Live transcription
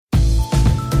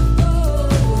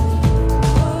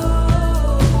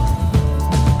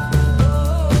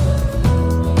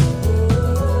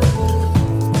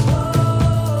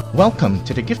Welcome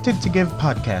to the Gifted to Give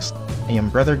podcast. I am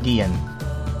Brother Gian.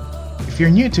 If you're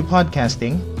new to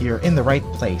podcasting, you're in the right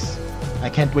place. I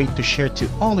can't wait to share to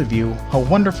all of you how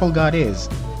wonderful God is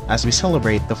as we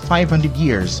celebrate the 500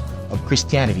 years of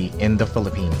Christianity in the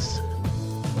Philippines.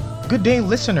 Good day,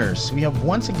 listeners. We have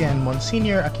once again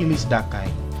Monsignor Achilles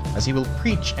Dakay as he will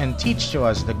preach and teach to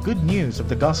us the good news of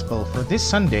the gospel for this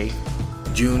Sunday,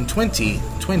 June 20,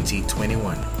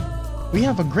 2021. We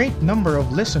have a great number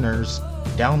of listeners,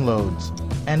 downloads,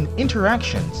 and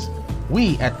interactions.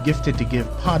 We at Gifted to Give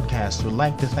podcast would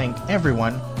like to thank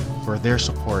everyone for their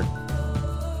support.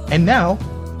 And now,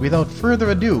 without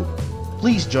further ado,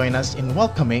 please join us in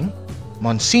welcoming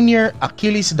Monsignor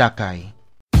Achilles Dakay.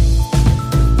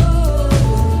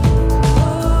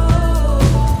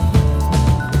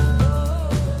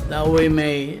 That we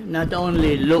may not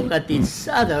only look at each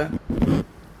other,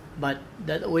 but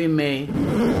that we may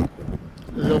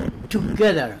look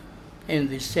together in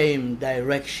the same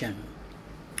direction.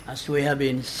 As we have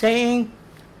been saying,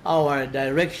 our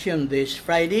direction this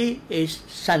Friday is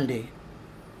Sunday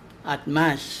at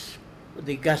Mass,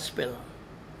 the Gospel.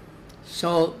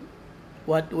 So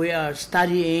what we are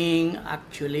studying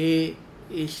actually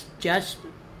is just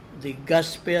the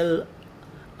Gospel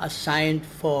assigned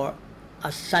for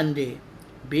a Sunday,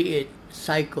 be it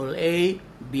cycle A,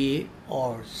 B,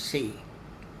 or C.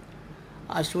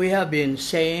 As we have been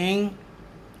saying,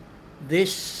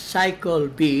 this cycle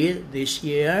B this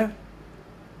year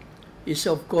is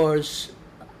of course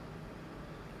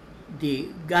the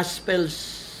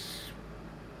Gospels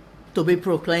to be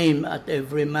proclaimed at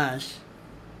every Mass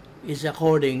is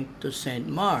according to St.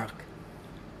 Mark.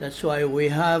 That's why we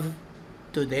have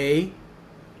today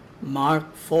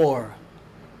Mark 4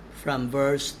 from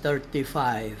verse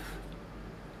 35.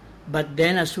 But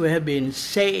then, as we have been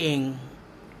saying,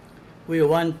 we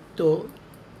want to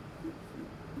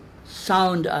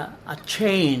sound a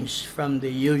change from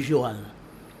the usual.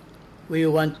 We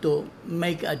want to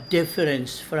make a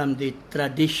difference from the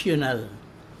traditional.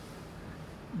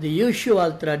 The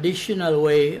usual traditional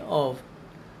way of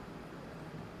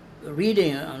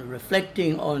reading and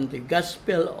reflecting on the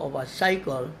gospel of a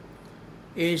cycle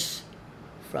is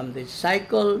from the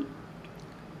cycle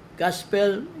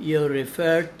gospel, you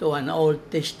refer to an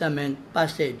Old Testament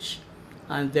passage,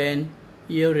 and then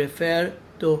you refer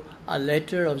to a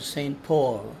letter of St.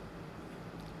 Paul.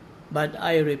 But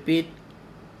I repeat,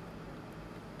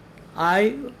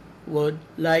 I would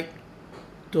like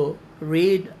to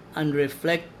read and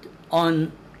reflect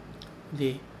on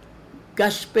the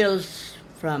Gospels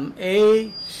from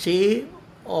A, C,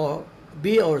 or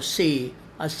B or C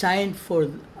assigned for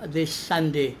this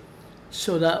Sunday,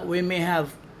 so that we may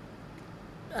have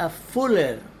a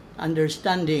fuller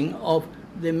understanding of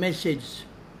the message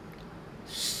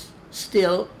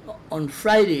still on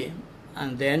Friday,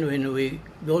 and then when we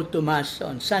go to Mass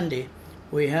on Sunday,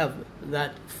 we have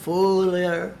that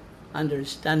fuller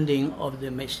understanding of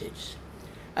the message.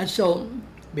 And so,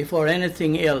 before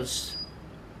anything else,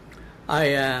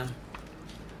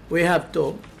 we have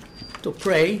to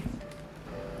pray.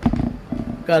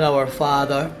 God our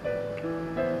Father,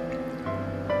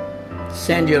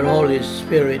 send your Holy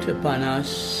Spirit upon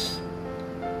us,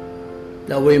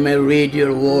 that we may read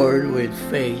your word with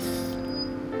faith,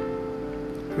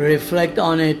 reflect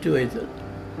on it with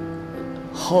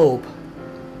hope,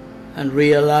 and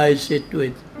realize it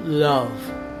with love,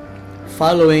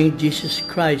 following Jesus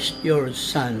Christ, your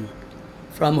Son,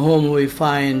 from whom we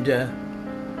find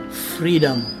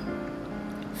freedom,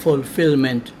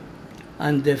 fulfillment,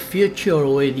 and the future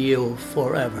with you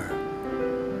forever.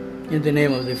 In the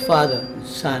name of the Father, the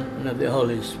Son, and of the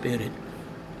Holy Spirit.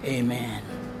 Amen.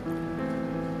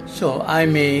 So I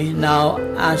may now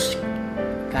ask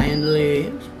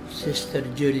kindly Sister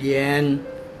Julianne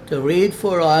to read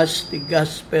for us the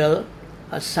Gospel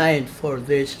assigned for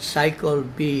this Cycle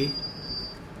B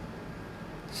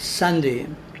Sunday,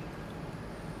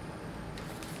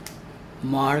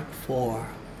 Mark 4.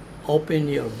 Open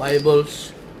your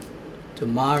Bibles to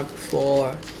Mark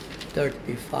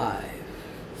 4:35.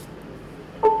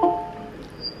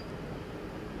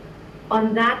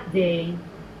 On that day,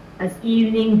 as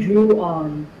evening drew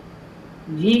on,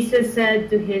 Jesus said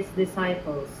to his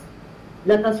disciples,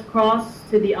 "Let us cross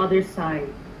to the other side."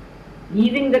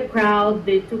 Leaving the crowd,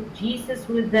 they took Jesus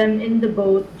with them in the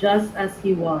boat just as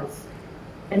he was,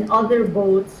 and other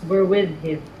boats were with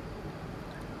him.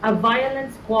 A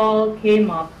violent squall came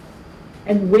up,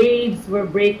 and waves were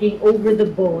breaking over the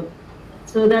boat,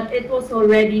 so that it was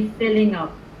already filling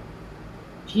up.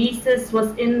 Jesus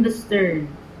was in the stern,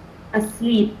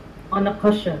 asleep on a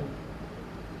cushion.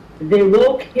 They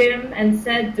woke him and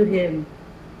said to him,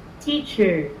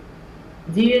 "Teacher,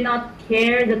 Do you not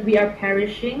care that we are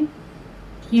perishing?"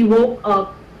 He woke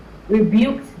up,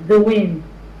 rebuked the wind,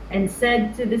 and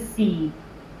said to the sea,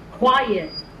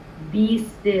 "Quiet, be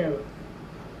still."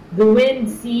 The wind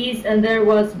ceased, and there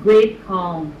was great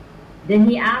calm. Then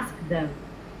he asked them,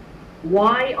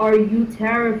 "Why are you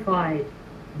terrified?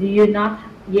 Do you not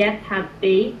yet have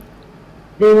faith?"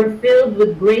 They were filled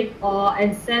with great awe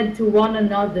and said to one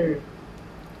another,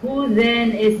 "Who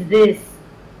then is this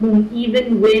whom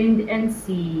even wind and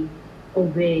sea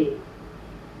obey?"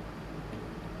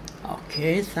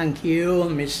 Okay, thank you,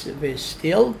 Miss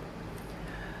Vestil.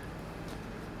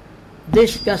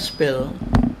 This gospel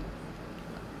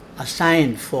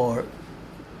assigned for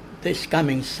this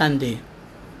coming Sunday,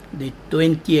 the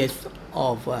 20th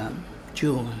of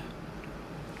June,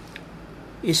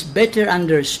 is better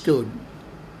understood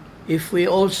if we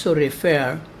also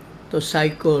refer to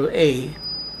Cycle A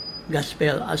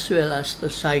Gospel as well as to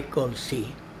Cycle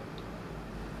C.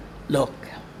 Look,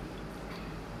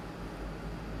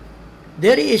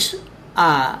 there is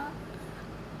a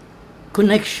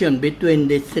connection between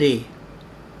the three,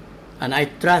 and I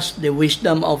trust the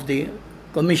wisdom of the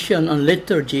Commission on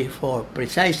Liturgy for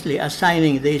precisely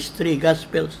assigning these three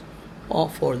Gospels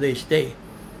for this day.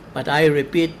 But I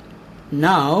repeat,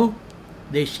 now,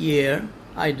 this year,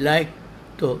 I'd like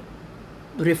to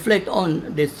reflect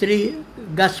on the three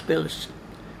Gospels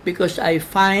because I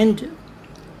find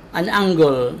an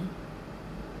angle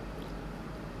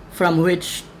from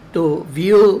which to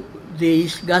view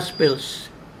these Gospels.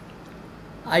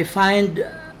 I find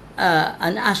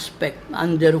an aspect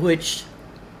under which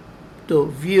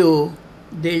to view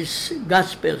these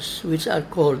Gospels, which are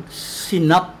called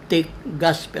Synoptic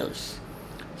Gospels.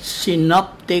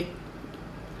 Synoptic,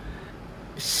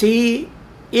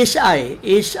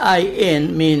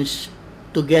 S-I-N means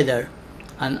together,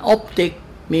 and optic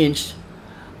means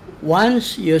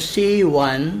once you see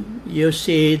one, you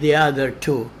see the other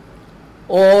two,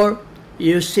 or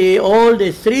you see all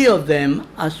the three of them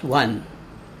as one.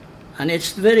 And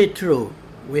it's very true.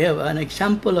 We have an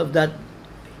example of that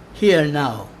here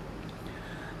now.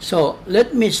 So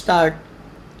let me start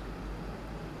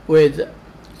with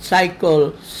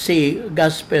Cycle C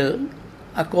Gospel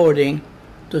according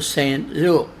to St.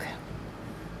 Luke.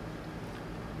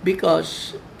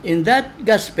 Because in that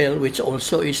Gospel, which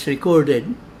also is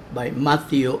recorded by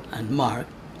Matthew and Mark,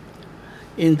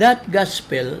 in that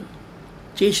Gospel,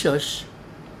 Jesus,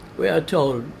 we are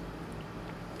told,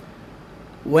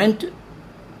 went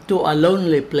to a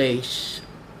lonely place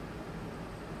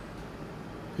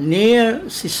near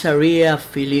Caesarea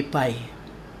Philippi.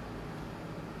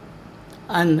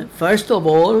 And first of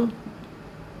all,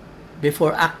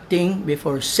 before acting,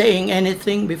 before saying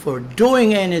anything, before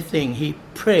doing anything, he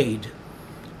prayed.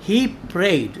 He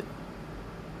prayed,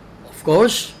 of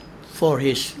course, for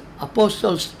his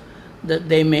apostles that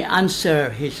they may answer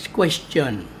his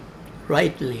question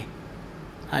rightly.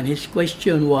 And his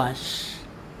question was,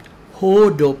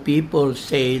 "Who do people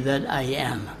say that I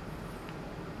am?"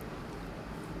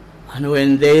 And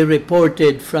when they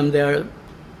reported from their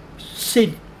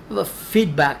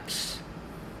feedbacks,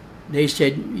 they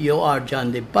said, "You are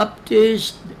John the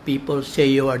Baptist, people say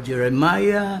you are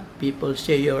Jeremiah, people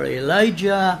say you are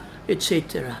Elijah,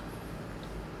 etc."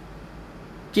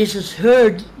 Jesus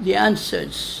heard the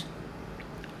answers.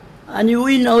 And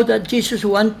we know that Jesus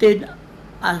wanted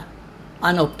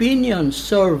an opinion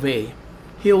survey.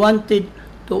 He wanted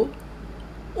to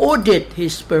audit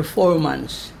his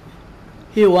performance.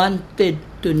 He wanted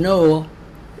to know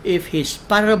if his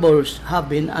parables have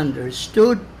been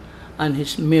understood and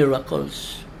his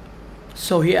miracles.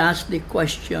 So he asked the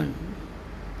question,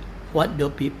 "What do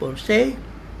people say?"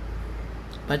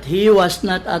 But he was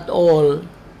not at all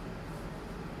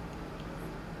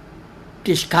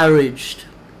discouraged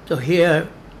to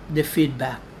hear the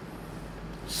feedback.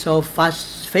 So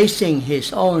fast facing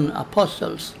his own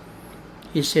apostles,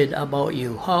 he said, "About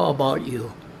you, how about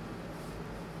you?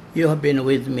 You have been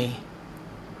with me.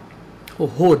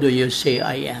 Who do you say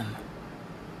I am?"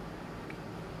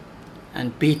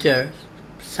 And Peter,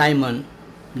 Simon,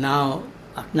 now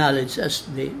acknowledged as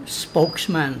the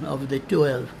spokesman of the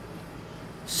 12,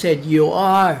 said, "You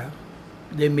are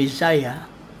the Messiah.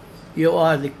 You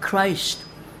are the Christ.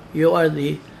 You are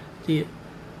the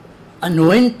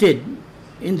anointed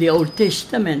in the Old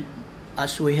Testament,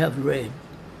 as we have read."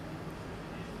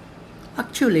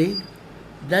 Actually,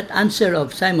 that answer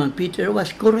of Simon Peter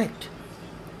was correct.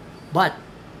 But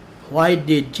why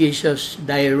did Jesus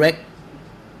direct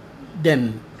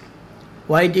them?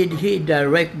 Why did he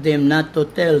direct them not to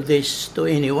tell this to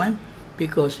anyone?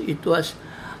 Because it was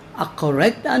a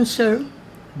correct answer,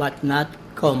 but not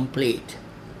complete.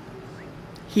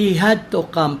 he had to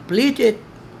complete it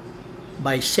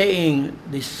by saying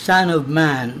the Son of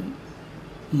Man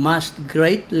must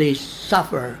greatly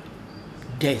suffer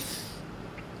death.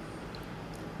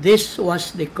 This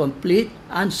was the complete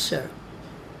answer,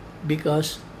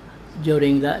 because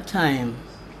during that time,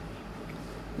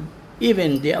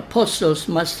 even the apostles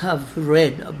must have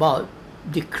read about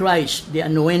the Christ, the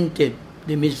anointed,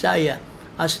 the Messiah,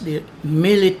 as the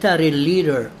military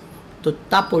leader to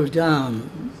topple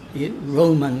down the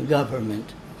Roman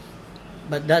government.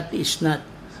 But that is not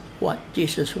what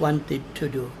Jesus wanted to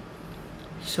do.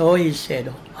 So he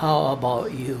said, how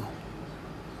about you?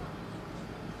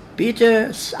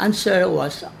 Peter's answer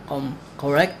was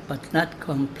correct but not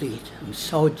complete. And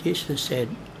so Jesus said,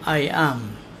 I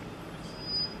am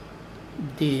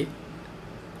the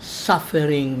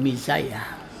suffering Messiah,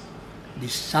 the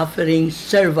suffering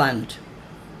servant.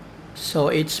 So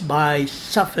it's by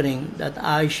suffering that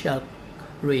I shall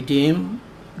redeem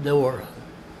the world.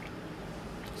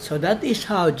 So that is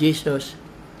how Jesus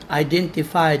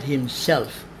identified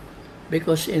himself.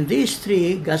 Because in these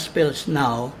three Gospels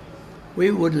now, we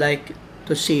would like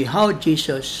to see how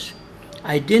Jesus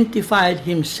identified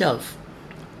himself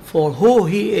for who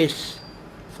he is,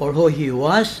 for who he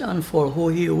was, and for who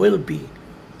he will be.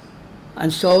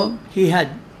 And so he had,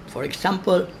 for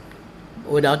example,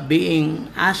 without being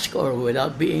asked or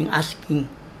without being asking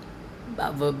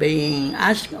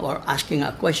or asking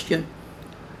a question,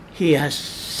 he has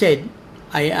said,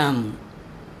 I am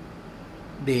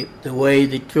the way,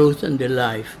 the truth, and the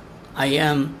life. I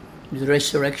am the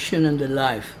resurrection and the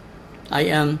life. I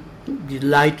am the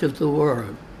light of the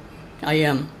world. I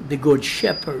am the good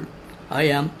shepherd. I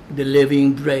am the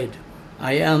living bread.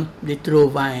 I am the true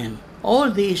vine. All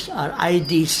these are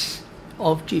IDs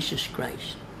of Jesus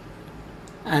Christ.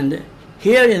 And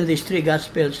here in these three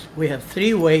Gospels, we have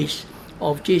three ways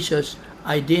of Jesus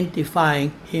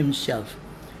identifying himself.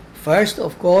 First,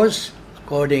 of course,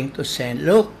 according to St.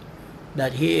 Luke,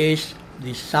 that he is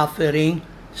the suffering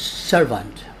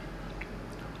servant.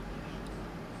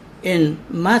 In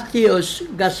Matthew's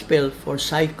Gospel for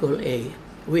Cycle A,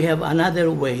 we have another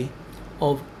way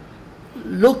of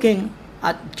looking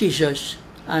at Jesus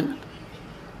and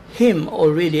him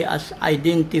already as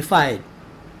identified.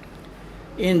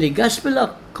 In the Gospel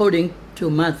according to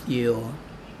Matthew,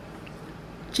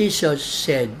 Jesus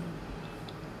said,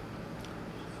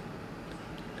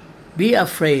 be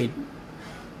afraid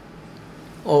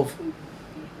of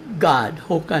God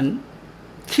who can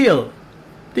kill,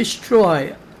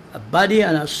 destroy a body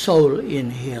and a soul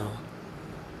in hell.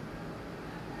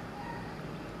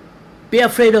 Be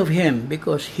afraid of him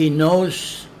because he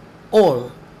knows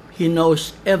all. He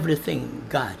knows everything,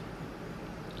 God.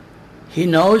 He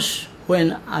knows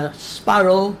when a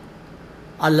sparrow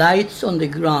alights on the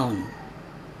ground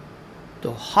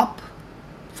to hop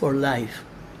for life.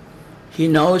 He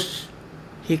knows,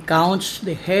 he counts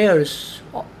the hairs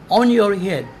on your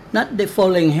head, not the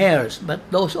falling hairs, but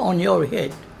those on your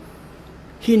head.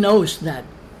 He knows that.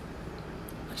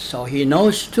 So he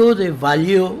knows too the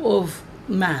value of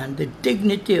man, the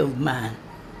dignity of man.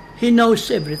 He knows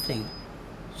everything.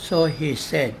 So he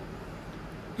said,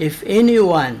 if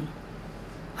anyone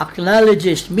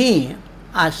acknowledges me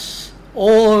as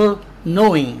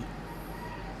all-knowing,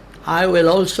 I will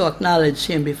also acknowledge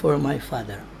him before my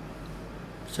Father.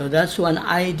 So that's one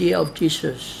idea of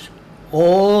Jesus,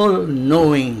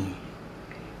 all-knowing.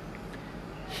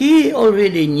 He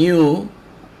already knew,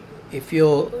 if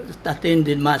you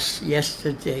attended Mass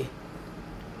yesterday,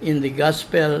 in the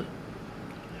Gospel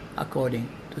according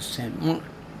to St. Mark,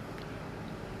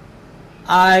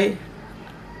 I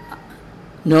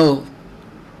know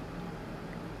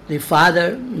the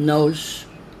Father knows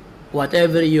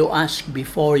whatever you ask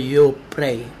before you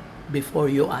pray, before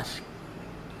you ask.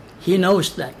 He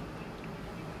knows that.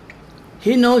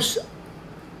 He knows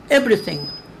everything.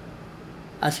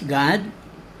 As God,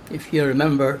 if you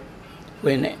remember,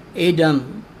 when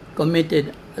Adam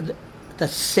committed the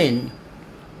sin,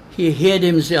 he hid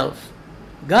himself.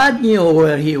 God knew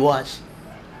where he was,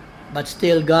 but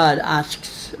still God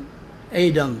asks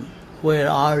Adam, where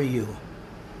are you?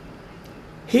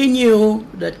 He knew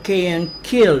that Cain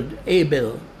killed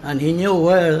Abel, and he knew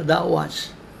where that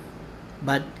was.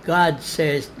 But God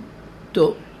says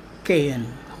to Cain,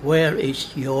 where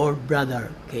is your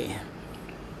brother Cain?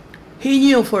 He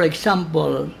knew, for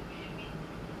example,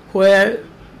 where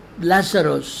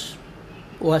Lazarus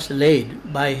was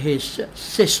laid by his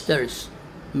sisters,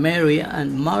 Mary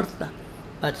and Martha,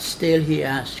 but still he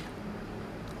asked,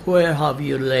 where have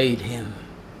you laid him?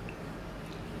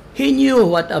 He knew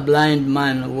what a blind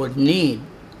man would need,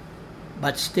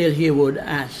 but still he would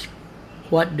ask,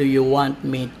 what do you want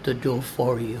me to do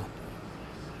for you?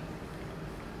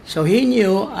 So he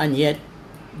knew, and yet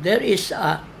there is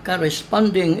a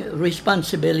corresponding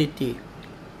responsibility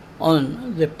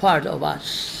on the part of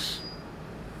us.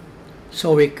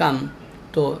 So we come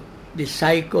to the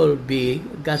Cycle B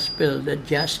Gospel that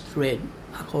just read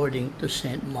according to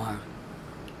St. Mark.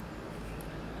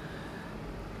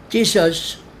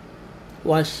 Jesus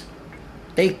was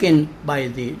taken by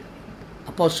the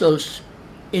apostles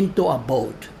into a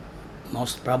boat,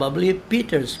 most probably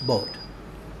Peter's boat.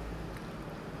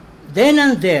 Then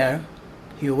and there,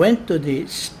 he went to the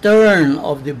stern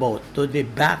of the boat, to the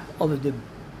back of the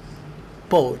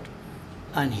boat,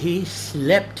 and he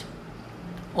slept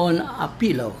on a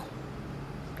pillow.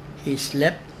 He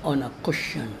slept on a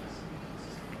cushion.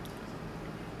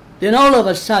 Then all of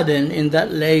a sudden, in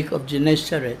that lake of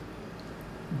Gennesaret,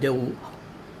 the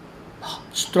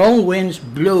strong winds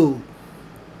blew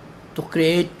to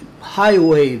create high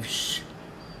waves,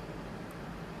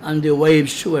 and the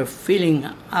waves were filling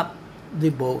up the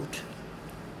boat.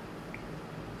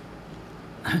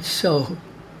 And so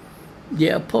the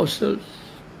apostles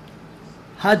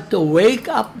had to wake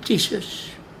up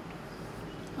Jesus.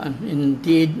 And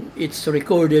indeed, it's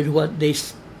recorded what they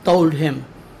told him.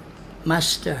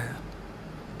 Master,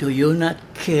 do you not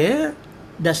care?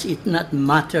 Does it not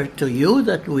matter to you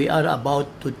that we are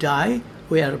about to die?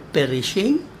 We are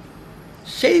perishing?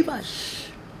 Save us.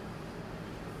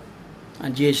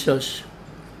 And Jesus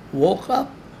woke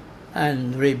up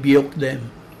and rebuked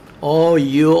them. Oh,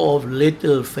 you of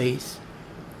little faith,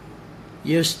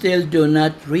 you still do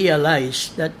not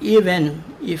realize that even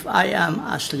if I am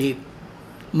asleep,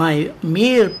 my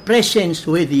mere presence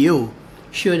with you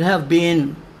should have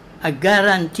been a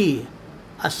guarantee,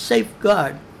 a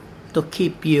safeguard to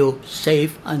keep you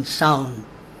safe and sound.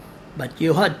 But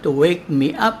you had to wake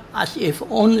me up as if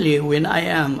only when I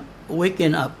am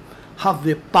waking up have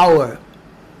the power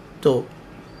to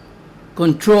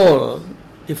control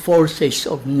the forces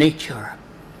of nature.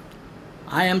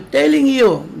 I am telling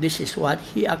you, this is what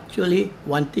he actually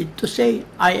wanted to say.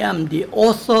 I am the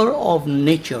author of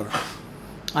nature.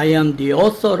 I am the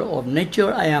author of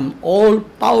nature. I am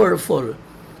all-powerful.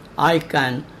 I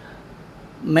can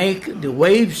make the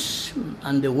waves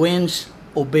and the winds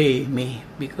obey me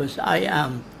because I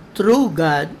am true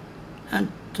God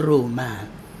and true man.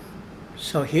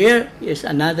 So here is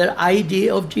another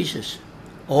idea of Jesus.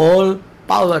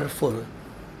 All-powerful.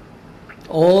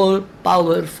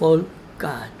 All-powerful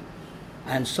God.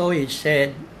 And so he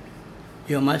said,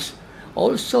 you must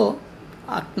also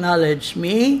acknowledge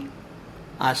me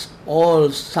as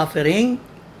all-suffering,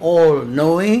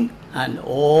 all-knowing, and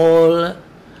all-powerful.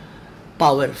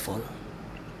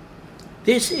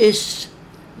 This is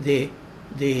the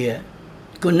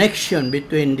connection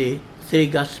between the three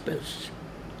Gospels.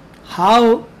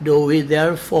 How do we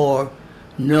therefore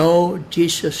know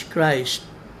Jesus Christ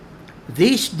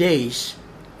these days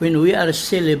when we are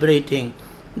celebrating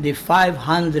the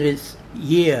 500th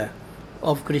year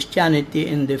of Christianity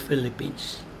in the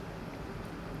Philippines?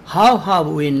 How have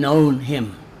we known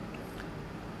him?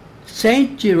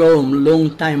 Saint Jerome,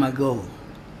 long time ago,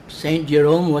 Saint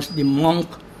Jerome was the monk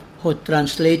who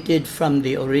translated from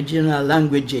the original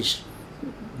languages,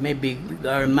 maybe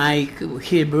Aramaic,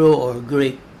 Hebrew, or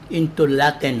Greek, into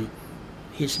Latin.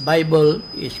 His Bible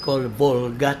is called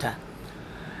Vulgata.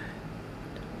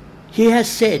 He has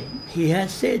said,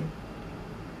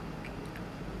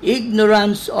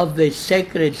 ignorance of the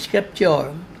sacred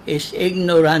scripture is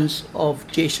ignorance of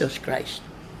Jesus Christ.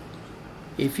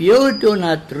 If you do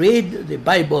not read the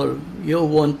Bible, you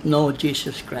won't know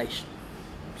Jesus Christ.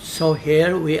 So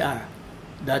here we are.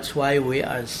 That's why we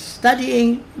are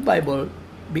studying the Bible,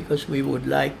 because we would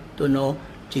like to know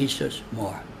Jesus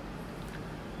more.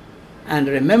 And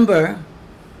remember,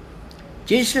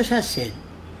 Jesus has said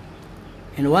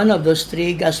in one of those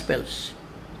three Gospels,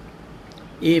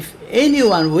 if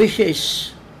anyone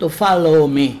wishes to follow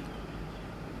me,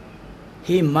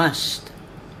 he must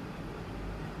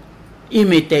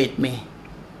imitate me.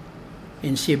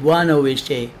 In Cebuano we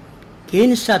say,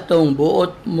 kinsa tong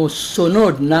buot mo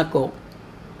sunod nako,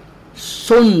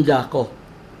 sunda ko.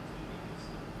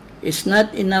 It's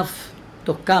not enough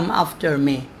to come after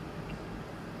me.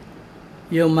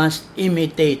 You must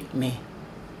imitate me.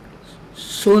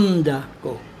 Sunda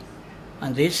ko.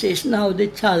 And this is now the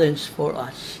challenge for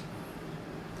us.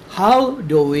 How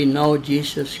do we know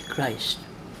Jesus Christ?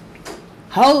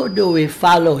 How do we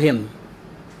follow him?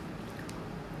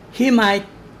 He might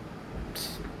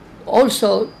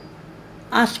also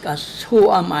ask us,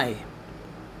 who am I?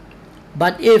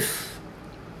 But if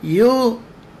you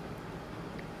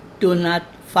do not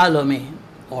follow me,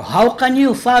 Or how can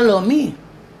you follow me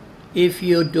if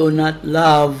you do not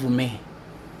love me?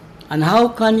 And how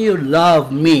can you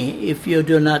love me if you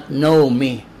do not know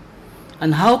me?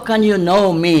 And how can you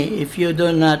know me if you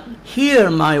do not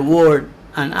hear my word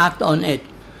and act on it,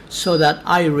 so that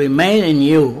I remain in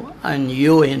you and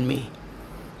you in me?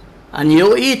 And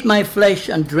you eat my flesh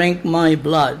and drink my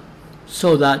blood,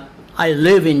 so that I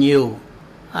live in you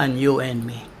and you in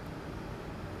me.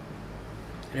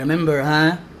 Remember,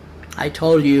 I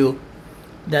told you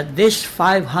that this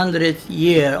 500th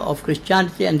year of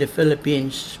Christianity in the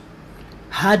Philippines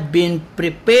had been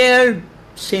prepared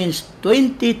since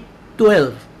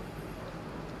 2012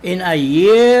 in a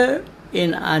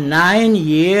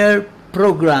 9-year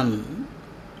program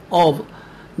of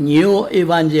new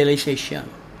evangelization.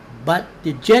 But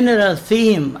the general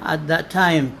theme at that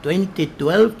time,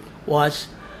 2012, was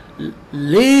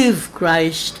live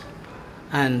Christ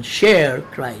and share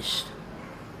Christ.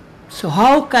 So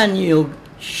how can you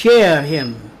share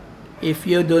Him if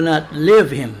you do not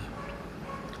live Him?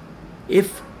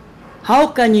 How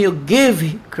can you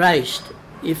give Christ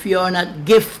if you are not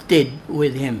gifted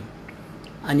with Him?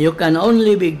 And you can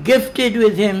only be gifted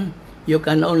with Him, you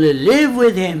can only live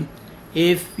with Him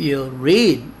if you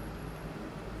read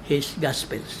His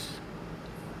Gospels.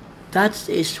 That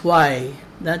is why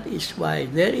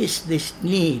there is this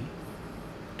need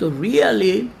to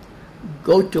really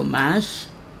go to Mass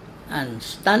and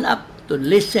stand up to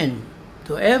listen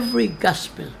to every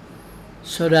Gospel,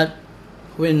 so that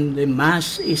when the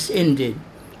Mass is ended,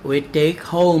 we take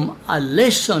home a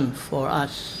lesson for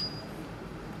us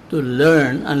to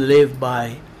learn and live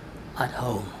by at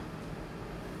home.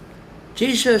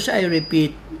 Jesus, I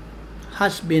repeat,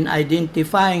 has been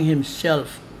identifying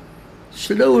Himself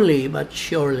slowly but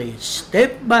surely,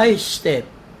 step by step,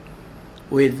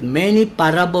 with many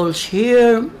parables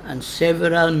here and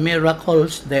several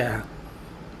miracles there.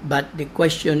 But the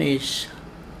question is,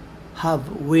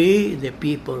 have we, the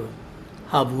people,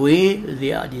 have we,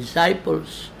 the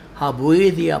disciples, have we,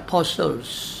 the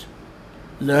apostles,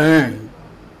 learned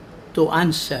to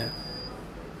answer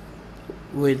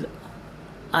with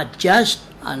a just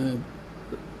and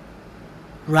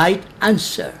right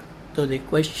answer to the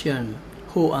question,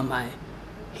 who am I?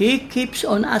 He keeps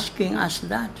on asking us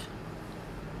that.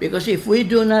 Because if we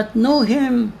do not know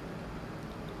Him,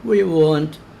 we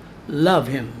won't love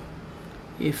Him.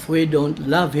 If we don't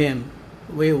love Him,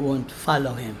 we won't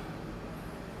follow Him.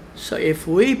 So if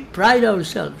we pride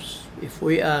ourselves, if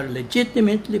we are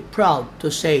legitimately proud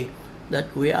to say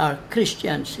that we are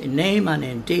Christians in name and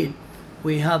in deed,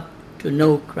 we have to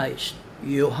know Christ.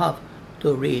 You have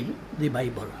to read the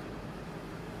Bible.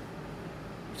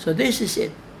 So this is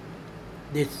it.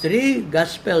 The 3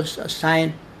 Gospels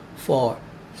assigned for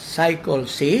Cycle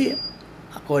C,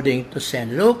 according to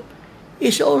St. Luke,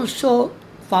 is also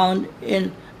found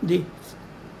in the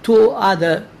 2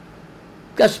 other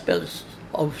Gospels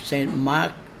of St.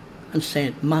 Mark and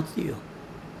St. Matthew,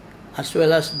 as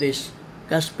well as this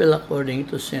Gospel according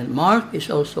to St. Mark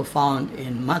is also found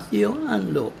in Matthew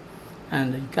and Luke,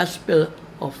 and the Gospel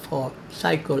for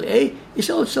Cycle A is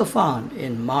also found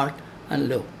in Mark and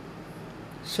Luke.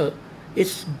 So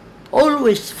it's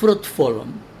always fruitful,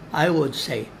 I would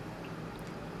say.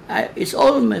 It's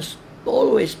almost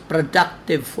always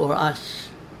productive for us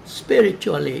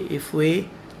spiritually if we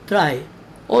try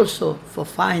also to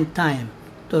find time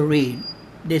to read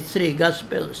the 3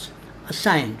 Gospels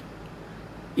assigned,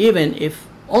 even if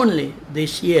only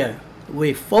this year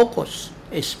we focus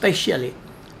especially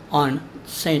on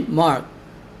St. Mark,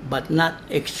 but not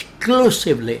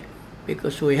exclusively,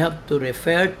 because we have to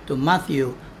refer to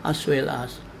Matthew as well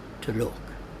as to Luke.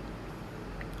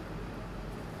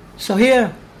 So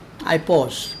here I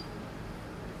pause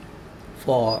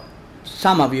for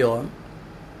some of your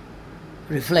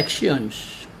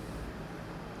reflections,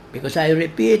 because I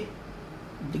repeat,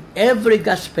 every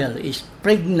gospel is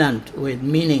pregnant with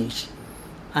meanings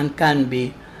and can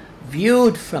be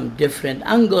viewed from different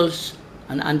angles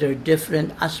and under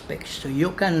different aspects. So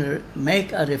you can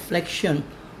make a reflection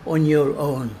on your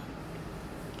own.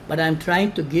 But I'm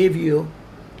trying to give you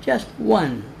just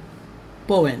one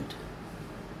point.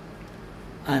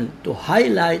 And to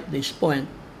highlight this point,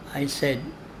 I said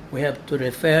we have to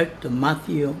refer to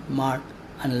Matthew, Mark,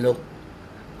 and Luke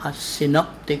as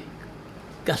synoptic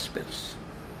gospels.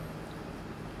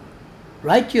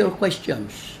 Write your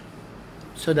questions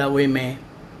so that we may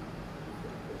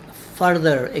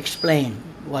further explain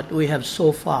what we have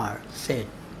so far said.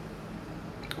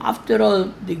 After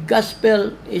all, the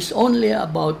gospel is only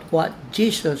about what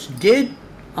Jesus did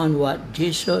and what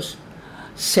Jesus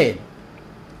said.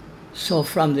 So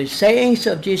from the sayings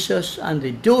of Jesus and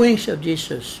the doings of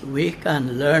Jesus, we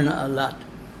can learn a lot,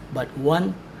 but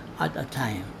one at a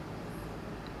time.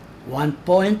 1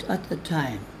 point at a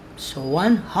time. So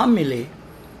one homily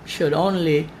should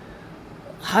only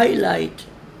highlight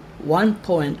 1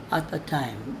 point at a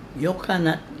time. You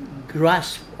cannot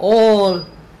grasp all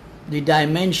the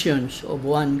dimensions of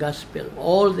one gospel,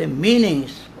 all the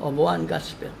meanings of one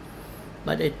gospel.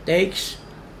 But it takes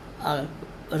a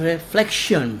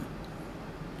reflection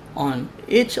on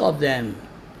each of them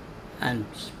and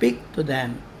speak to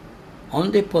them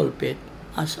on the pulpit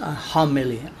as a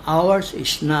homily. Ours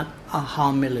is not a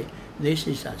homily. This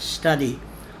is a study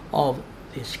of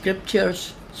the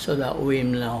scriptures so that we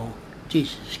know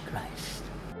Jesus Christ.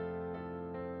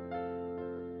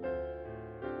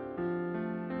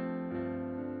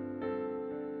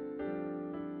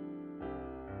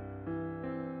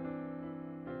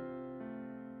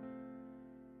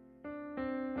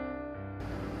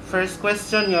 First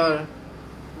question, Your.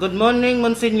 Good morning,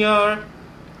 Monsignor.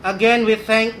 Again, we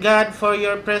thank God for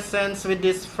your presence with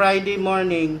this Friday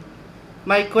morning.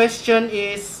 My question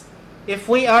is, if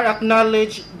we are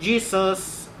acknowledge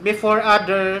Jesus before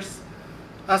others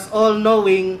as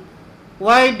all-knowing,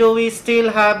 why do we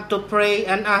still have to pray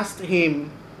and ask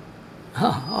Him?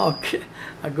 Okay,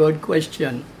 a good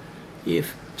question.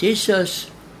 If Jesus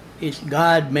is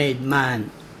God made man,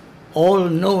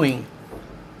 all-knowing,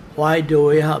 why do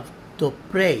we have to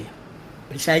pray?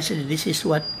 Precisely, this is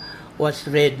what was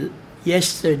read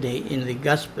yesterday in the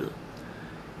Gospel,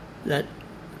 that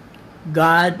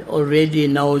God already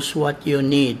knows what you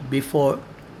need before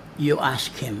you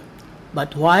ask Him.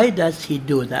 But why does He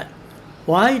do that?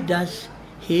 Why does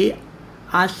He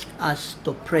ask us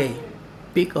to pray?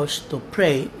 Because to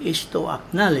pray is to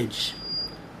acknowledge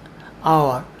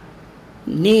our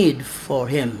need for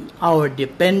Him, our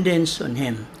dependence on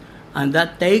Him. And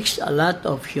that takes a lot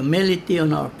of humility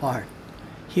on our part.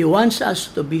 He wants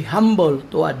us to be humble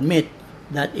to admit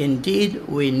that indeed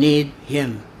we need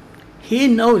Him. He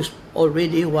knows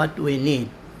already what we need,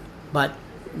 but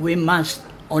we must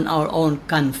on our own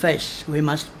confess, we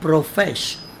must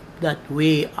profess that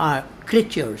we are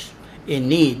creatures in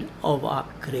need of our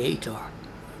Creator.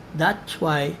 That's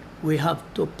why we have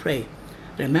to pray.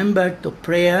 Remember, to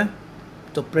pray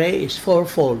is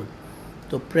fourfold.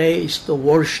 To pray is to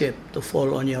worship, to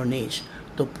fall on your knees.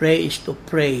 To pray is to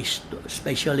praise,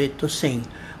 especially to sing.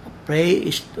 Pray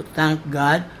is to thank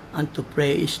God, and to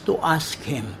pray is to ask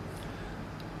Him.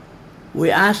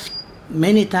 We ask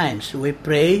many times. We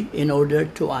pray in order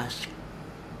to ask.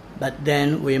 But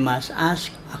then we must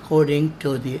ask according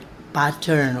to the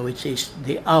pattern, which is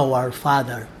the Our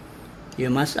Father. You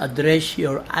must address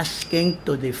your asking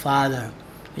to the Father.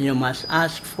 You must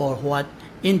ask for what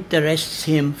interests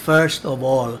Him first of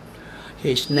all,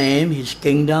 His name, His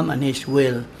kingdom, and His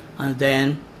will. And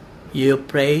then you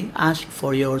pray, ask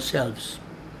for yourselves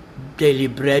daily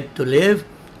bread to live,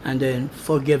 and then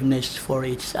forgiveness for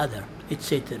each other,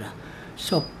 etc.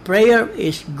 So prayer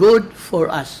is good for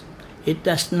us. It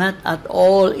does not at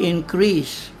all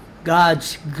increase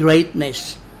God's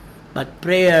greatness, but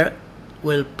prayer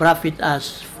will profit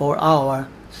us for our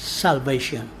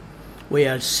salvation. We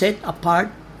are set apart.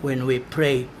 When we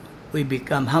pray, we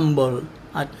become humble,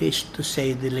 at least to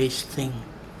say the least thing.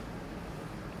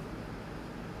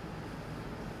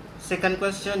 Second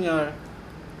question, Your.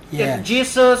 Yes. If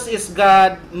Jesus is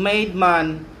God made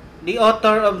man, the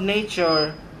author of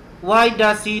nature, why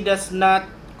does He does not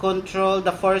control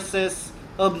the forces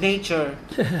of nature?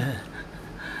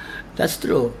 That's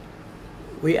true.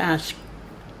 We ask,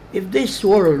 if this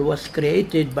world was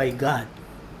created by God,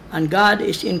 and God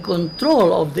is in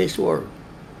control of this world,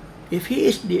 if He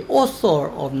is the author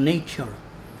of nature,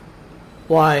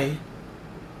 why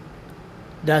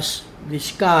does the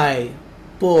sky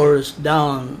pours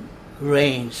down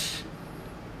rains?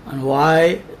 And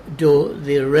why do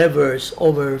the rivers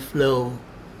overflow?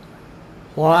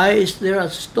 Why is there a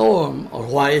storm? Or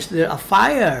why is there a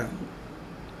fire?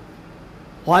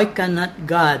 Why cannot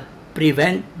God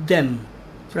prevent them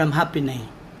from happening?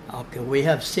 Okay, we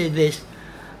have said this.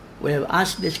 We have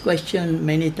asked this question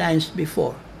many times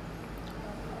before.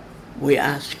 We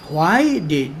ask, why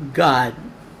did God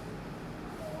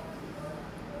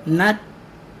not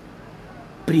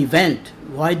prevent?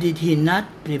 Why did He not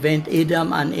prevent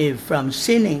Adam and Eve from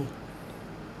sinning?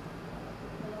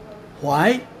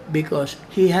 Why? Because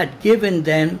He had given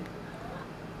them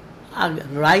a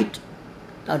right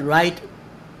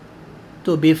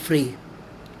to be free,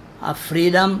 a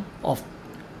freedom of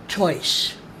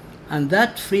choice. And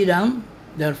that freedom,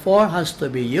 therefore, has to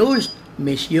be used,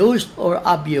 misused, or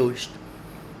abused.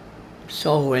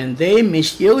 So when they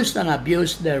misused and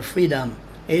abused their freedom,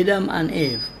 Adam and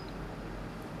Eve,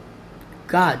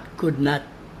 God could not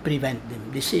prevent them.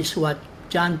 This is what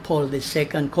John Paul II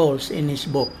calls in his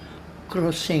book,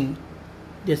 Crossing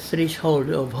the Threshold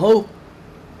of Hope,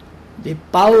 the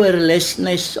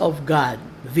powerlessness of God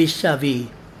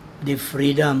vis-a-vis the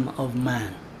freedom of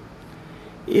man.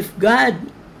 If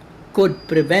God would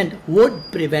prevent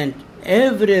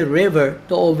every river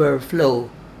to overflow,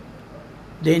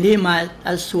 then he might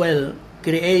as well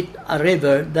create a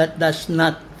river that does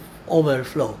not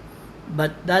overflow.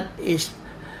 But that is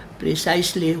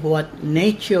precisely what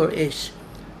nature is.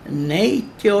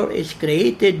 Nature is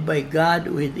created by God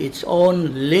with its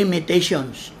own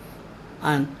limitations,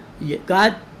 and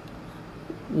God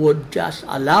would just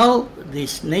allow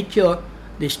this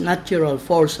natural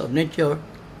force of nature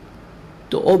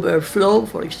to overflow,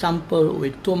 for example,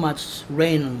 with too much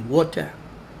rain and water,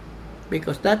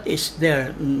 because that is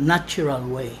their natural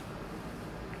way.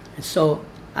 And so,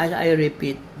 as I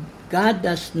repeat, God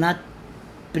does not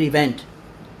prevent,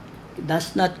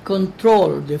 does not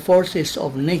control the forces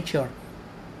of nature.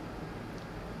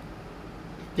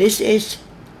 This is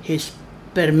his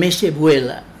permissive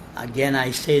will. Again,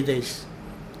 I say this.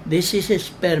 This is his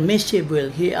permissive will.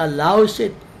 He allows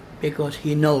it because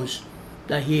he knows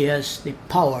that he has the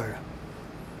power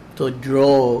to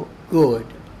draw good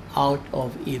out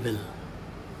of evil.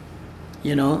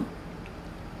 You know,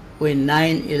 when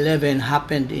 9/11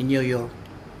 happened in New York,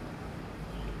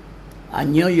 a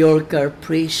New Yorker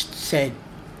priest said,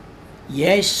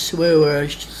 yes, we were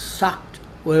shocked,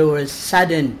 we were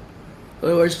saddened,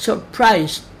 we were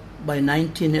surprised by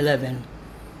 1911,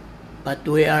 but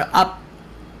we are up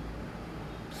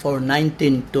for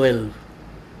 1912.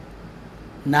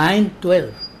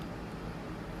 9/12.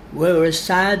 We were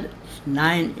sad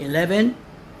 9/11,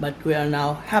 but we are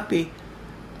now happy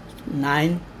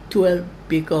 9/12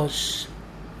 because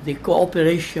the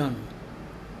cooperation,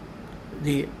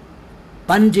 the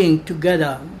banding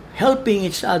together, helping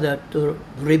each other to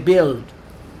rebuild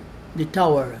the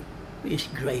tower is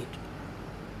great.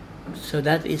 So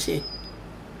that is it.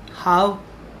 How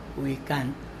we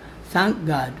can thank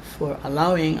God for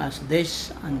allowing us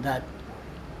this and that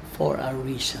for a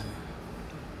reason.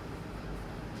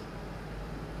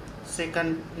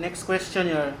 Next question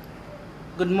here.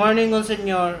 Good morning,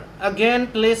 Monsignor. Again,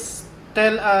 please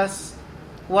tell us,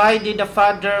 why did the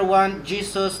Father want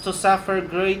Jesus to suffer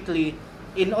greatly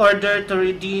in order to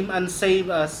redeem and save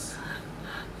us?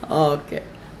 Okay,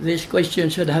 this question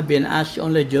should have been asked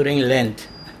only during Lent.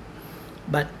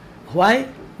 But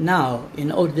why now,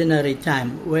 in ordinary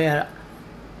time, we are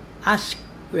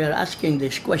asking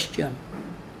this question?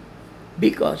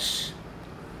 Because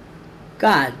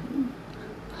God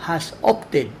has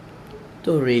opted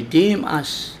to redeem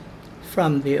us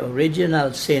from the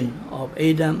original sin of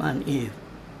Adam and Eve.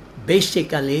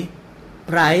 Basically,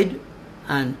 pride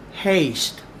and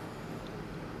haste.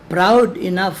 Proud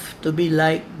enough to be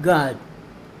like God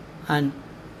and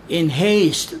in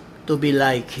haste to be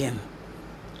like Him.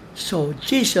 So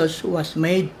Jesus was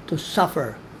made to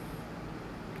suffer.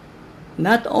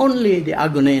 Not only the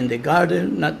agony in the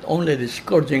garden, not only the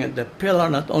scourging at the pillar,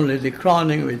 not only the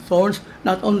crowning with thorns,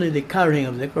 not only the carrying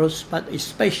of the cross, but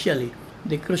especially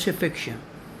the crucifixion.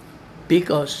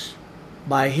 Because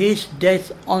by His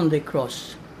death on the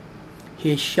cross,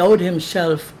 He showed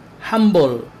Himself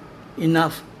humble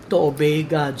enough to obey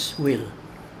God's will.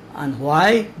 And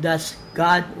why does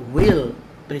God will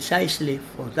precisely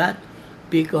for that?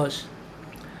 Because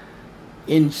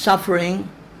in suffering,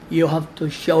 you have to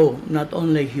show not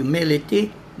only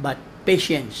humility, but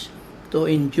patience to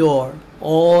endure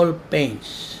all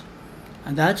pains.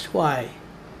 And that's why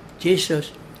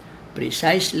Jesus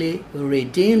precisely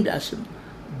redeemed us,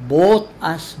 brought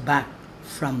us back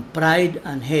from pride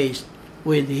and haste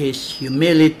with His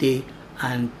humility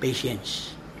and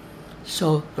patience.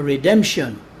 So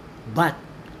redemption, but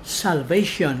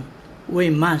salvation, we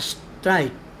must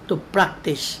try to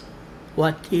practice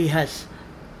what He has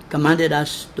commanded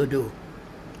us to do.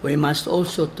 We must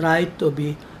also try to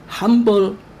be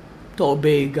humble to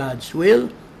obey God's will.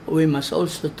 We must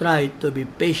also try to be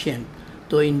patient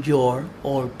to endure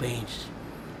all pains.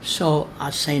 So,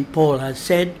 as St. Paul has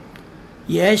said,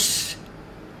 yes,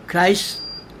 Christ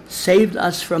saved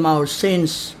us from our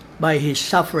sins by His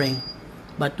suffering,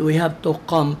 but we have to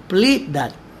complete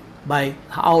that by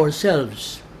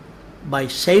ourselves, by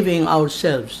saving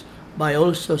ourselves, by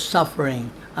also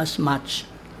suffering as much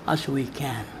as we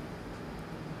can.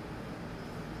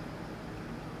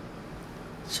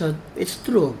 So it's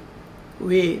true,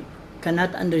 we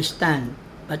cannot understand,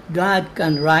 but God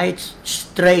can write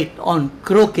straight on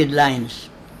crooked lines.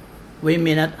 We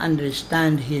may not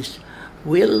understand His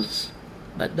wills,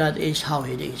 but that is how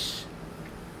it is.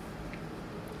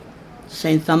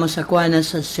 St. Thomas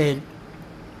Aquinas has said,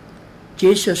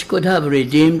 Jesus could have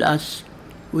redeemed us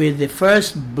with the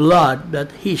first blood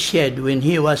that He shed when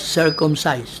He was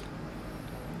circumcised.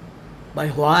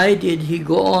 But why did He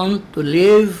go on to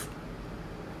live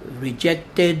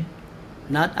rejected,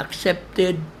 not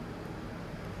accepted,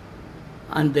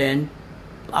 and then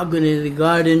agony in the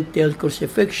garden till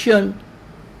crucifixion?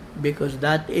 Because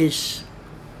that is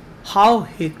how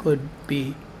He could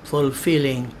be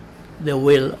fulfilling the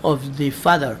will of the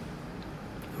Father,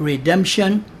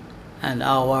 redemption and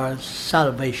our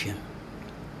salvation.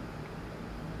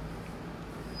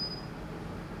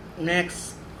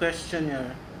 Next question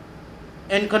here.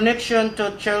 In connection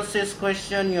to Chelsea's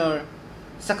question here,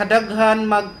 sa kadaghan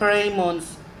mag-pray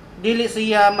mons, dili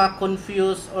siya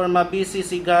ma-confuse or mabisi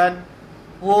si God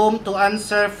whom to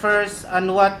answer first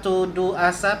and what to do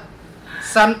ASAP.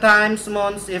 Sometimes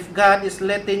mons, if God is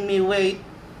letting me wait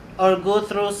or go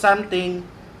through something,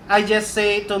 I just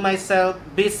say to myself,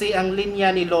 busy ang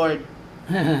linya ni Lord.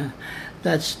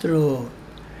 That's true.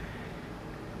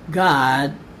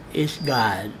 God is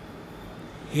God.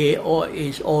 He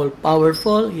is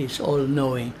all-powerful, He is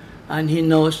all-knowing, and He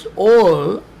knows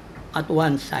all at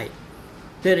one sight.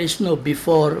 There is no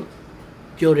before,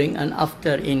 during, and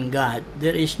after in God.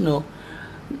 There is no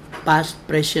past,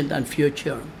 present, and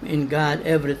future. In God,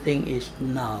 everything is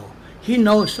now. He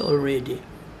knows already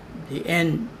the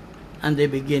end and the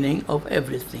beginning of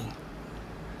everything.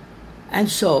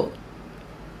 And so,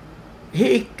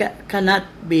 He cannot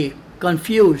be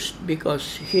confused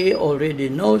because He already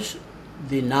knows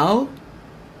the now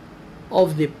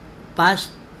of the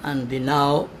past and the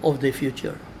now of the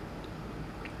future.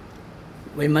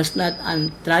 We must not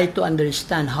try to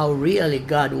understand how really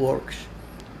God works,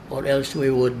 or else we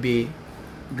would be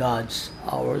gods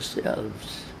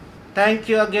ourselves. Thank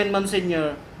you again,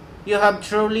 Monsignor. You have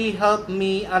truly helped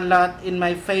me a lot in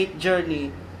my faith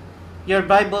journey. Your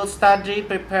Bible study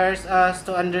prepares us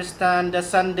to understand the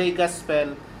Sunday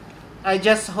Gospel. I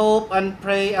just hope and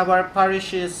pray our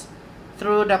parishes,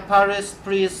 through the parish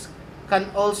priest, can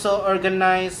also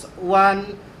organize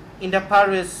one in the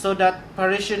parish so that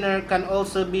parishioner can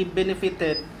also be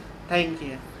benefited. Thank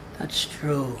you. That's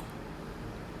true.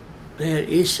 There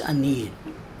is a need.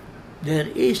 There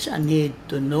is a need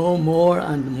to know more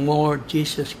and more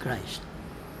Jesus Christ.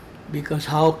 Because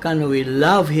how can we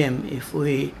love Him if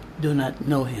we do not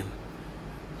know Him?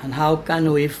 And how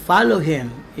can we follow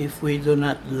Him if we do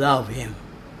not love Him?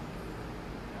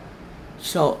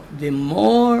 So the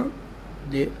more,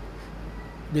 the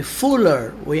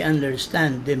fuller we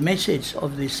understand the message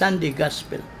of the Sunday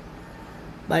Gospel,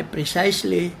 by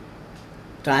precisely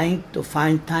trying to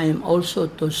find time also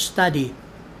to study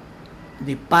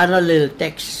the parallel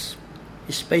texts,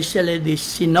 especially the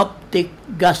synoptic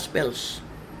Gospels,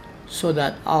 so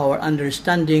that our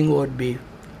understanding would be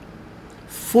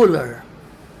fuller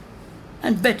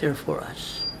and better for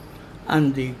us.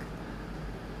 And the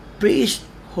priest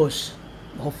who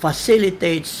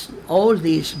facilitates all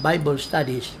these Bible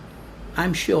studies,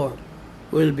 I'm sure,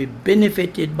 will be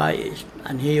benefited by it,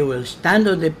 and he will stand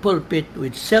on the pulpit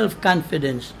with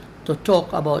self-confidence to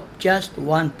talk about just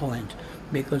one point,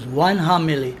 because one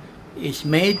homily is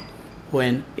made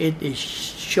when it is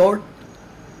short,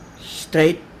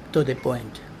 straight to the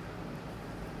point.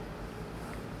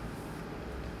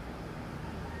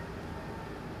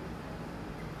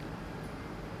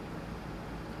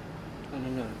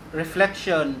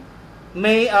 Reflection.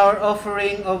 May our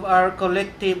offering of our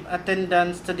collective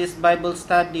attendance to this Bible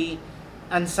study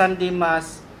and Sunday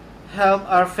Mass help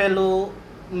our fellow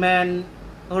men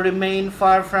who remain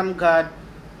far from God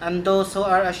and those who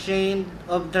are ashamed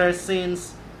of their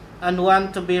sins and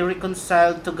want to be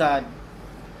reconciled to God.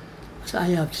 As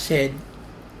I have said,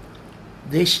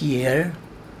 this year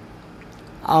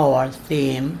our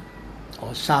theme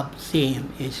or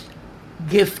sub-theme is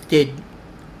gifted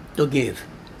to give.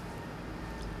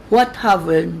 What have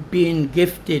we been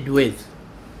gifted with?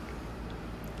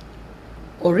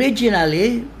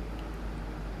 Originally,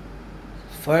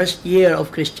 first year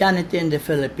of Christianity in the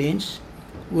Philippines,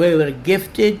 we were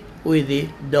gifted with the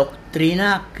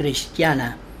Doctrina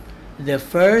Christiana, the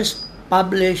first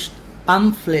published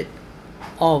pamphlet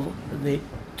of the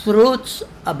truths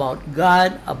about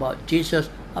God, about Jesus,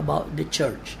 about the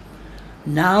church.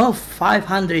 Now,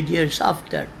 500 years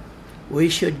after, we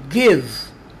should give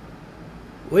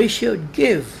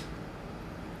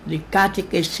the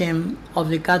Catechism of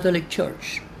the Catholic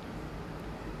Church,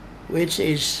 which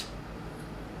is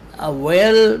a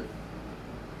well-founded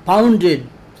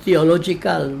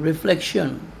theological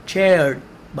reflection chaired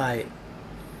by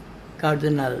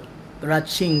Cardinal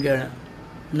Ratzinger,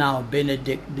 now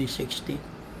Benedict XVI.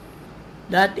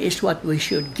 That is what we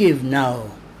should give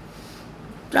now.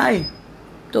 Try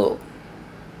to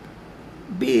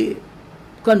be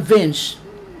convinced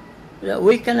that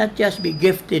we cannot just be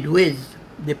gifted with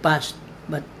the past,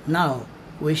 but now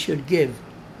we should give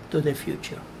to the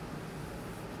future.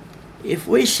 If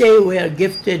we say we are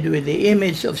gifted with the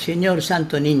image of Señor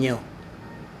Santo Niño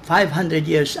 500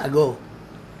 years ago,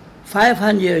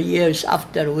 500 years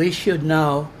after, we should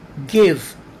now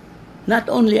give not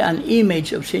only an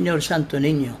image of Señor Santo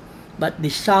Niño, but the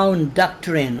sound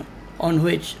doctrine on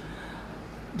which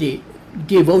the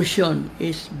devotion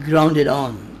is grounded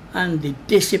on, and the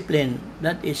discipline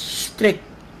that is strict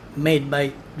made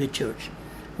by the church.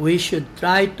 We should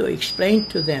try to explain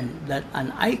to them that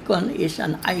an icon is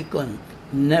an icon,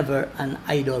 never an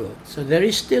idol. So there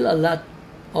is still a lot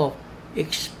of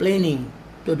explaining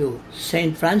to do.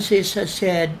 St. Francis has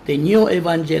said the new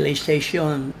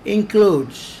evangelization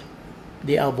includes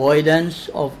the avoidance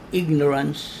of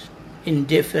ignorance,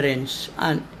 indifference,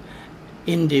 and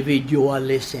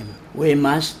individualism. We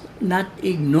must not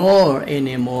ignore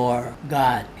anymore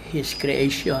God, His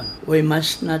creation. We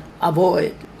must not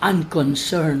avoid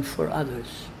unconcern for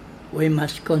others. We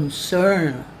must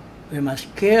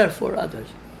care for others.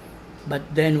 But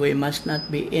then we must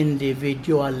not be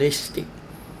individualistic.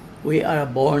 We are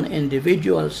born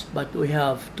individuals, but we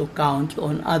have to count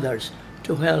on others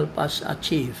to help us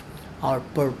achieve our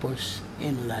purpose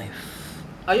in life.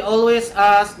 I always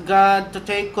ask God to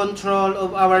take control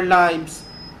of our lives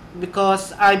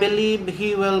because I believe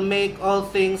He will make all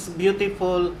things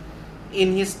beautiful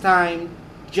in His time.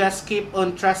 Just keep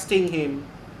on trusting Him.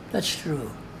 That's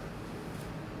true.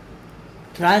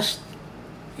 Trust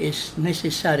is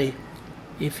necessary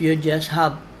if you just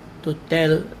have to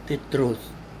tell the truth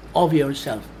of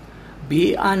yourself.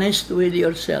 Be honest with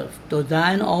yourself. To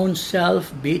thine own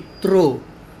self be true,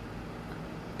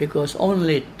 because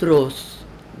only truth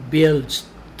builds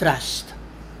trust.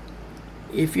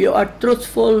 If you are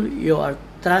truthful, you are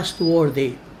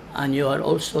trustworthy, and you are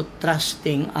also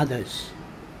trusting others.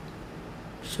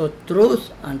 So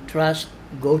truth and trust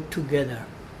go together.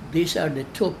 These are the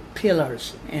two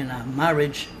pillars in a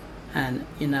marriage and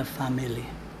in a family.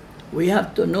 We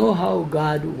have to know how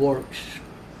God works,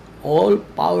 all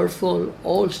powerful,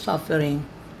 all suffering,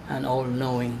 and all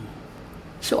knowing.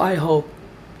 So I hope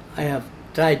I have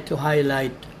tried to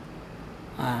highlight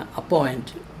a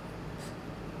point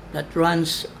that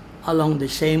runs along the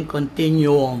same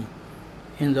continuum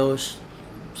in those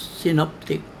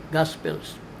synoptic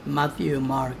Gospels, Matthew,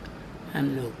 Mark,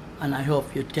 and Luke. And I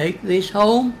hope you take this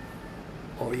home,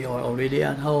 or you are already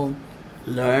at home,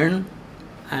 learn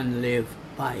and live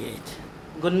by it.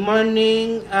 Good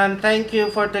morning and thank you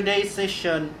for today's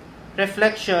session.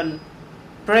 Reflection.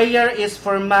 Prayer is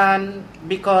for man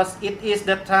because it is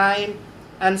the time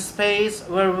and space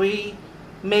where we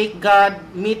make God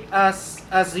meet us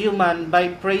as human by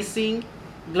praising,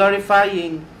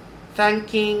 glorifying,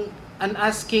 thanking, and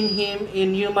asking Him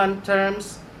in human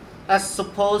terms, as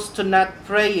opposed to not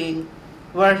praying,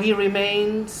 where He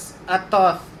remains a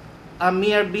thought, a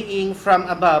mere being from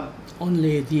above.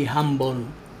 Only the humble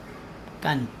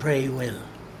can pray well,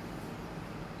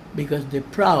 because the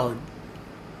proud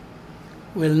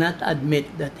will not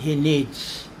admit that he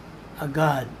needs a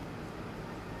God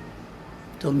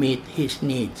to meet his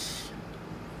needs,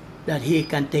 that he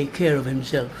can take care of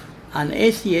himself. An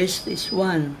atheist is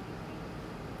one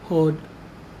who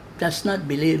does not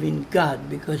believe in God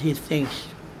because he thinks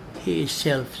he is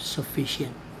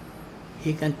self-sufficient.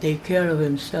 He can take care of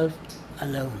himself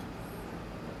alone.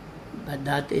 But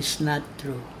that is not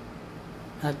true.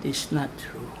 That is not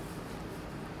true.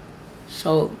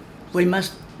 So we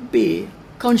must be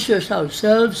conscious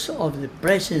ourselves of the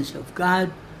presence of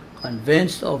God,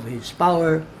 convinced of His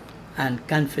power, and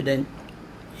confident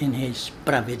in His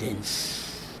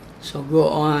providence. So go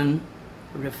on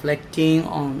reflecting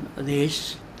on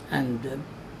this and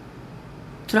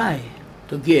try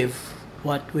to give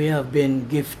what we have been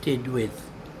gifted with.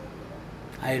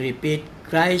 I repeat,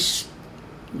 Christ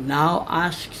now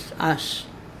asks us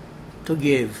to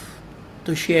give,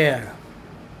 to share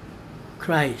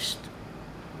Christ.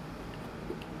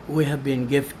 We have been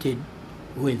gifted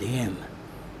with Him.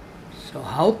 So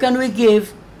how can we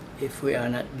give if we are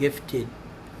not gifted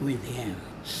with Him?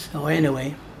 So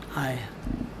anyway,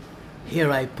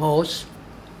 here I pause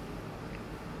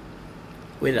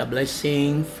with a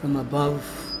blessing from above.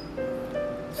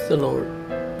 The Lord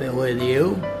be with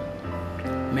you.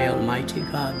 May Almighty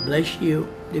God bless you,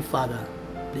 the Father,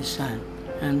 the Son,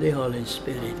 and the Holy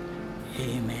Spirit.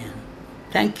 Amen.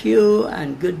 Thank you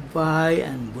and goodbye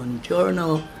and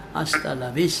buongiorno. Hasta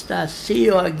la vista. See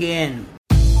you again.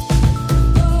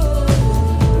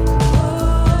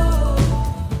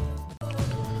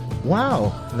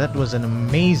 Wow, that was an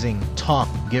amazing talk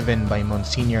given by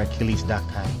Monsignor Achilles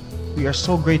Dakay. We are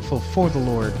so grateful for the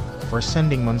Lord for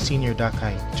sending Monsignor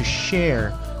Dakay to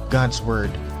share God's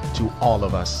Word to all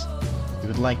of us. We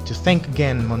would like to thank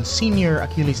again Monsignor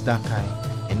Achilles Dakay,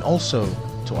 and also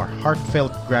to our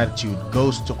heartfelt gratitude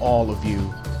goes to all of you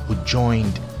who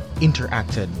joined,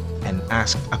 interacted, and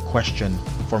asked a question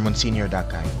for Monsignor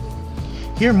Dakay.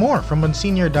 Hear more from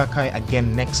Monsignor Dakay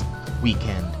again next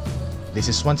weekend. This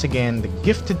is once again the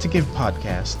Gifted to Give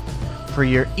podcast for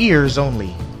your ears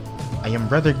only. I am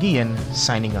Brother Gian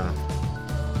signing off.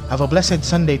 Have a blessed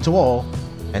Sunday to all,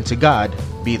 and to God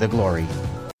be the glory.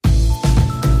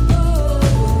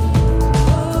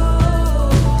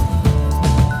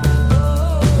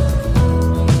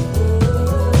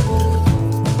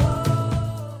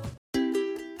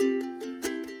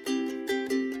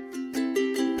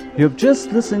 You have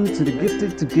just listened to the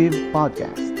Gifted to Give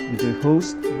podcast with your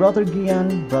host, Brother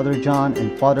Gian, Brother John,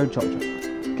 and Father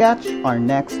Jojo. Catch our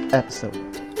next episode.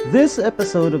 This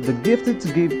episode of the Gifted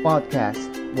to Give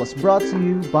podcast was brought to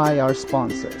you by our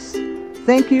sponsors.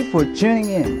 Thank you for tuning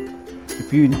in.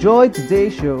 If you enjoyed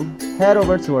today's show, head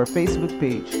over to our Facebook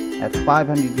page at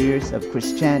 500 Years of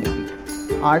Christianity,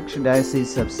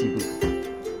 Archdiocese of Cebu.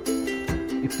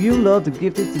 If you love the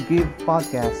Gifted to Give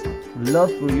podcast, we'd love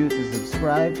for you to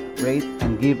subscribe, rate,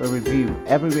 and give a review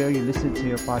everywhere you listen to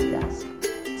your podcast.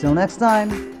 Till next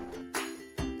time,